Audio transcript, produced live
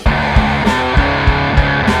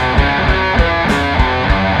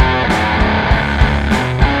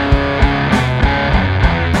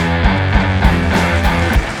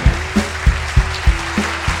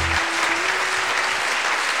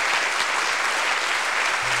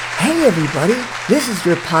Hey everybody, this is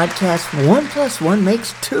your podcast 1 + 1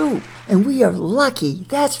 makes 2. And we are lucky,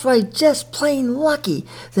 that's right, just plain lucky,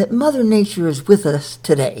 that Mother Nature is with us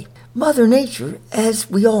today. Mother Nature,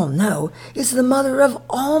 as we all know, is the mother of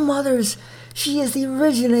all mothers. She is the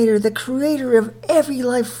originator, the creator of every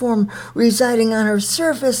life form residing on her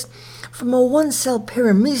surface, from a one-cell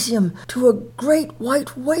paramecium to a great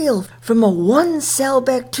white whale, from a one-cell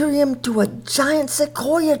bacterium to a giant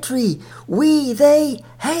sequoia tree. We, they,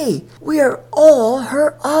 hey, we are all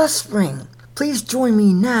her offspring. Please join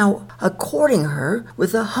me now, according her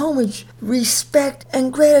with the homage, respect,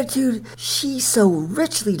 and gratitude she so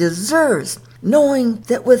richly deserves, knowing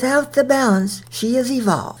that without the balance she has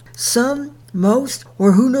evolved, some, most,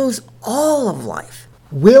 or who knows all of life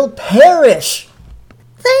will perish.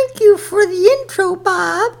 Thank you for the intro,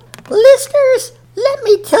 Bob. Listeners, let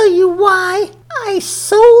me tell you why I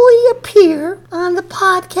solely appear on the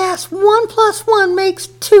podcast 1 + 1 makes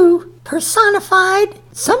 2, personified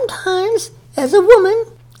sometimes as a woman,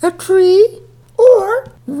 a tree, or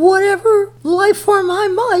whatever life form I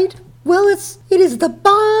might. Well, it is the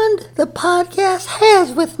bond the podcast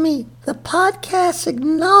has with me, the podcast's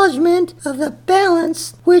acknowledgement of the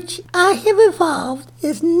balance which I have evolved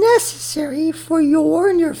is necessary for your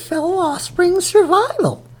and your fellow offspring's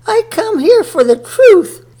survival. I come here for the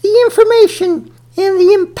truth, the information, and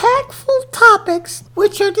the impactful topics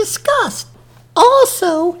which are discussed.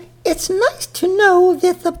 Also, it's nice to know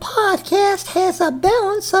that the podcast has a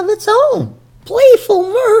balance of its own,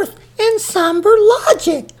 playful mirth and somber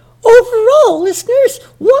logic. Overall, listeners,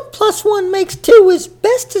 1 + 1 makes 2 is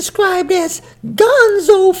best described as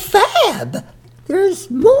gonzo fab.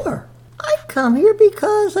 There's more. I've come here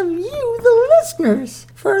because of you, the listeners,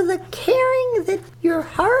 for the caring that your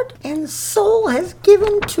heart and soul has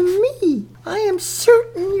given to me. I am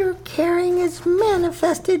certain your caring is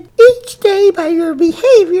manifested each day by your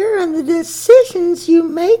behavior and the decisions you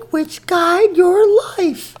make which guide your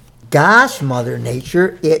life. Gosh, Mother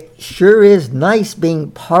Nature, it sure is nice being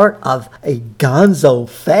part of a Gonzo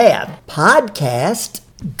Fab podcast.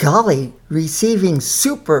 Golly, receiving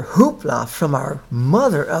super hoopla from our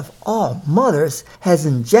mother of all mothers has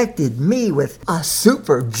injected me with a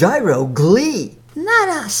super gyro glee. Not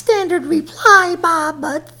a standard reply, Bob,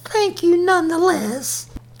 but thank you nonetheless.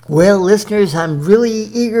 Well, listeners, I'm really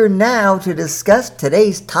eager now to discuss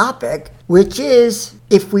today's topic, which is,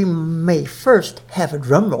 if we may first have a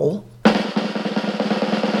drum roll,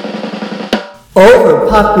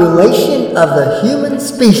 overpopulation of the human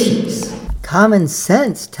species. Common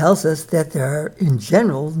sense tells us that there are, in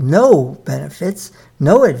general, no benefits,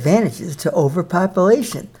 no advantages to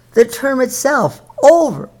overpopulation. The term itself,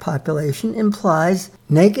 overpopulation, implies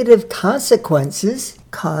negative consequences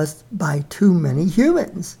caused by too many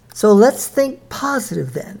humans. So let's think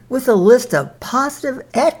positive then. With a list of positive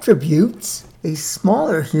attributes, a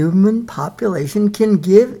smaller human population can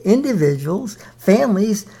give individuals,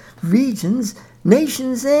 families, regions,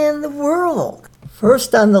 nations, and the world.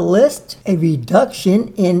 First on the list, a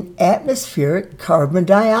reduction in atmospheric carbon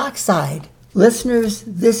dioxide. Listeners,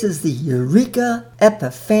 this is the eureka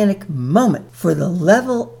epiphanic moment, for the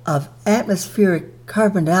level of atmospheric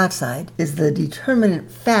carbon dioxide is the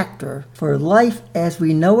determinant factor for life as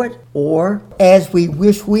we know it, or as we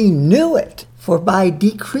wish we knew it. For by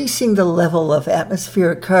decreasing the level of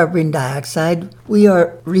atmospheric carbon dioxide, we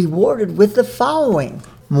are rewarded with the following: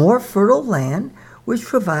 more fertile land, which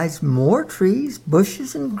provides more trees,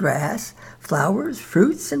 bushes, and grass, flowers,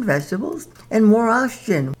 fruits, and vegetables, and more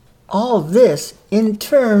oxygen. All this, in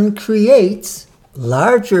turn, creates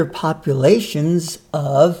larger populations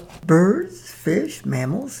of birds, fish,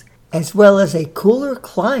 mammals, as well as a cooler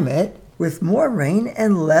climate with more rain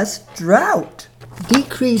and less drought.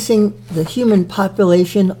 Decreasing the human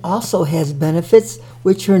population also has benefits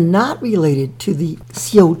which are not related to the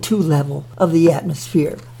CO2 level of the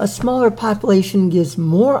atmosphere. A smaller population gives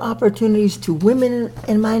more opportunities to women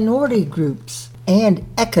and minority groups. And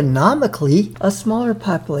economically, a smaller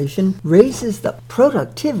population raises the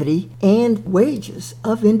productivity and wages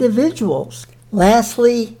of individuals.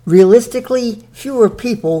 Lastly, realistically, fewer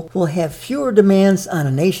people will have fewer demands on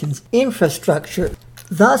a nation's infrastructure.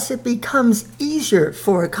 Thus, it becomes easier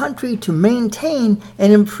for a country to maintain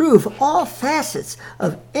and improve all facets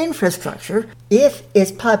of infrastructure if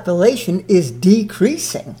its population is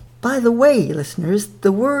decreasing. By the way, listeners,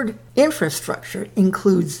 the word infrastructure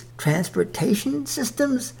includes transportation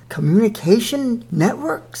systems, communication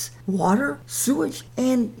networks, water, sewage,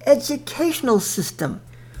 and educational system.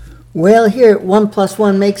 Well, here at 1 +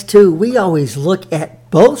 1 makes 2, we always look at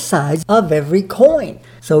both sides of every coin.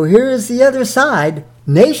 So here is the other side.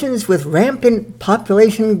 Nations with rampant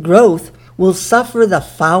population growth will suffer the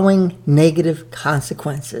following negative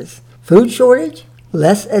consequences: food shortage,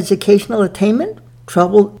 less educational attainment,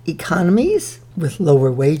 troubled economies with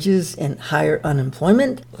lower wages and higher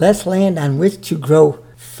unemployment, less land on which to grow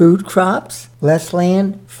food crops, less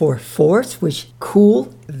land for forests which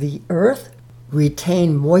cool the earth,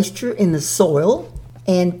 retain moisture in the soil,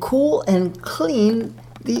 and cool and clean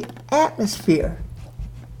the atmosphere.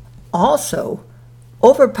 Also,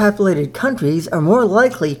 overpopulated countries are more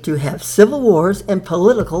likely to have civil wars and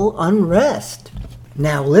political unrest.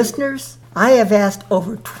 Now, listeners, I have asked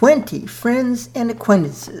over 20 friends and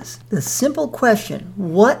acquaintances the simple question,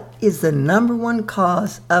 what is the number one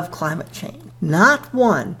cause of climate change? Not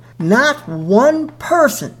one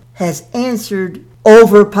person has answered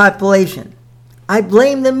overpopulation. I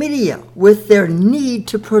blame the media with their need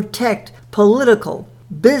to protect political,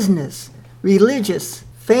 business, religious,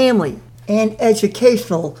 family, and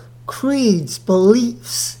educational creeds,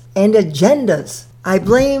 beliefs, and agendas. I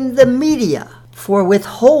blame the media for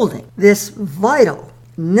withholding this vital,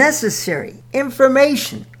 necessary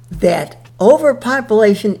information that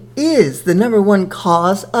overpopulation is the number one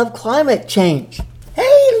cause of climate change.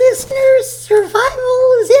 Hey, listeners,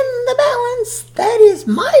 survival is in the balance. That is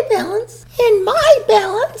my balance. And my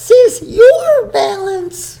balance is your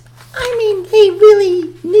balance. I mean, they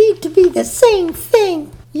really need to be the same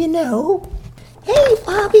thing, you know. Hey,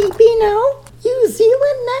 Bobby Bino, New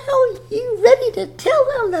Zealand now, you ready to tell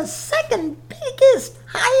them the second biggest,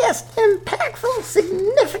 highest, impactful,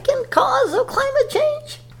 significant cause of climate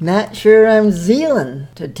change? Not sure I'm Zealand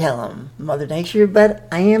to tell them, Mother Nature, but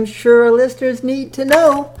I am sure our listeners need to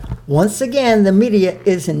know. Once again, the media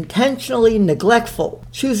is intentionally neglectful,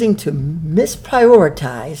 choosing to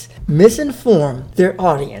misprioritize, misinform their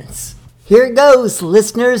audience. Here goes,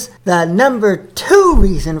 listeners. The number 2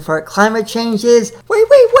 reason for climate change is... Wait,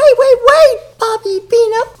 Bobby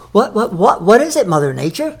Bino. What is it, Mother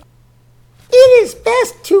Nature? It is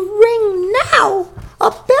best to ring now a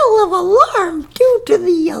bell of alarm due to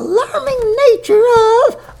the alarming nature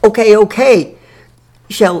of... Okay.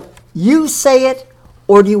 Shall you say it,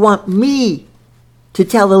 or do you want me to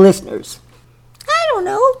tell the listeners? I don't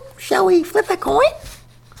know. Shall we flip a coin?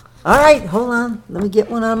 All right, hold on. Let me get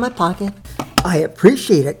one out of my pocket. I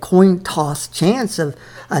appreciate a coin toss chance of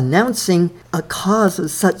announcing a cause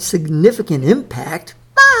of such significant impact.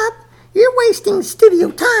 Bob, you're wasting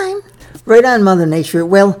studio time. Right on, Mother Nature.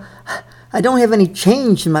 Well, I don't have any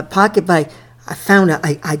change in my pocket, but I found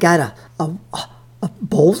I got a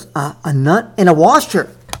bolt, a nut, and a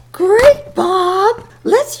washer. Great, Bob.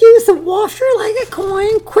 Let's use the washer like a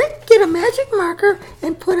coin. Quick, get a magic marker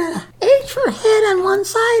and put a H for head on one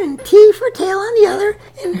side and T for tail on the other,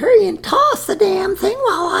 and hurry and toss the damn thing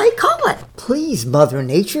while I call it. Please, Mother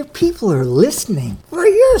Nature, people are listening. For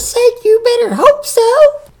your sake, you better hope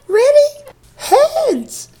so. Ready?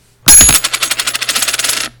 Heads.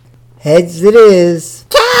 Heads it is.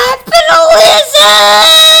 Capitalism!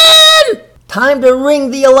 Time to ring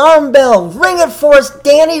the alarm bell. Ring it for us,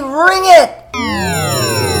 Danny. Ring it.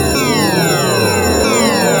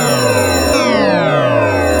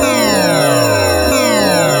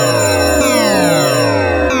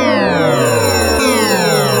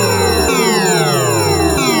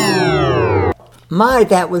 My,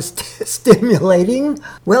 that was stimulating.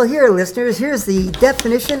 Well, here, listeners, here's the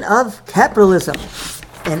definition of capitalism.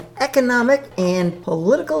 An economic and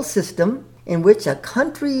political system in which a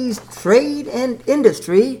country's trade and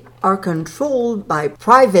industry are controlled by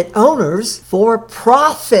private owners for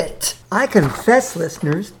profit. I confess,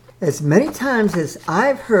 listeners, as many times as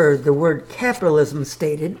I've heard the word capitalism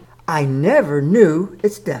stated, I never knew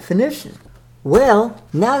its definition. Well,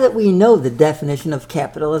 now that we know the definition of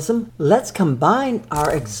capitalism, let's combine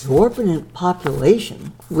our exorbitant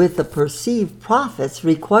population with the perceived profits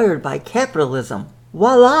required by capitalism.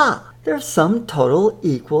 Voila! Their sum total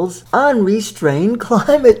equals unrestrained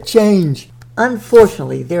climate change.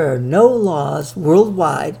 Unfortunately, there are no laws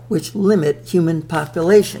worldwide which limit human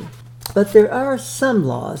population. But there are some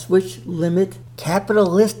laws which limit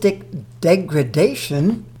capitalistic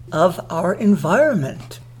degradation of our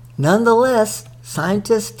environment. Nonetheless,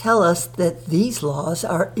 scientists tell us that these laws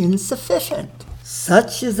are insufficient.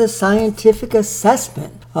 Such is the scientific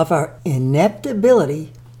assessment of our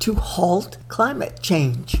ineptability to halt climate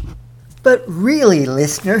change. But really,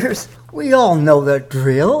 listeners, we all know the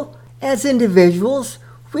drill. As individuals,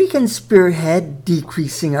 we can spearhead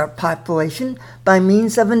decreasing our population by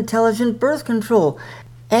means of intelligent birth control,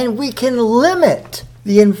 and we can limit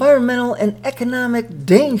the environmental and economic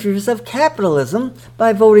dangers of capitalism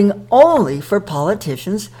by voting only for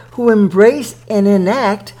politicians who embrace and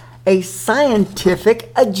enact a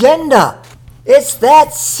scientific agenda. It's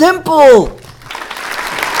that simple!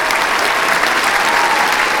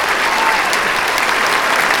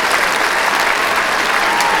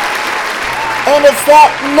 And it's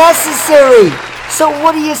that necessary. So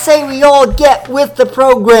what do you say we all get with the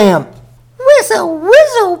program? Whizzle,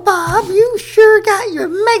 whizzle, Bob. You sure got your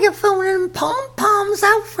megaphone and pom-poms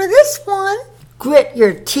out for this one. Grit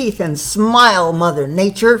your teeth and smile, Mother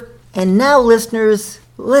Nature. And now, listeners,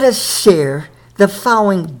 let us share the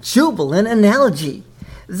following jubilant analogy.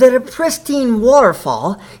 That a pristine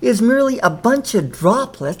waterfall is merely a bunch of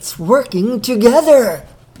droplets working together.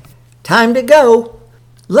 Time to go.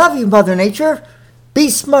 Love you, Mother Nature. Be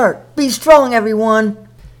smart. Be strong, everyone.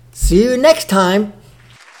 See you next time.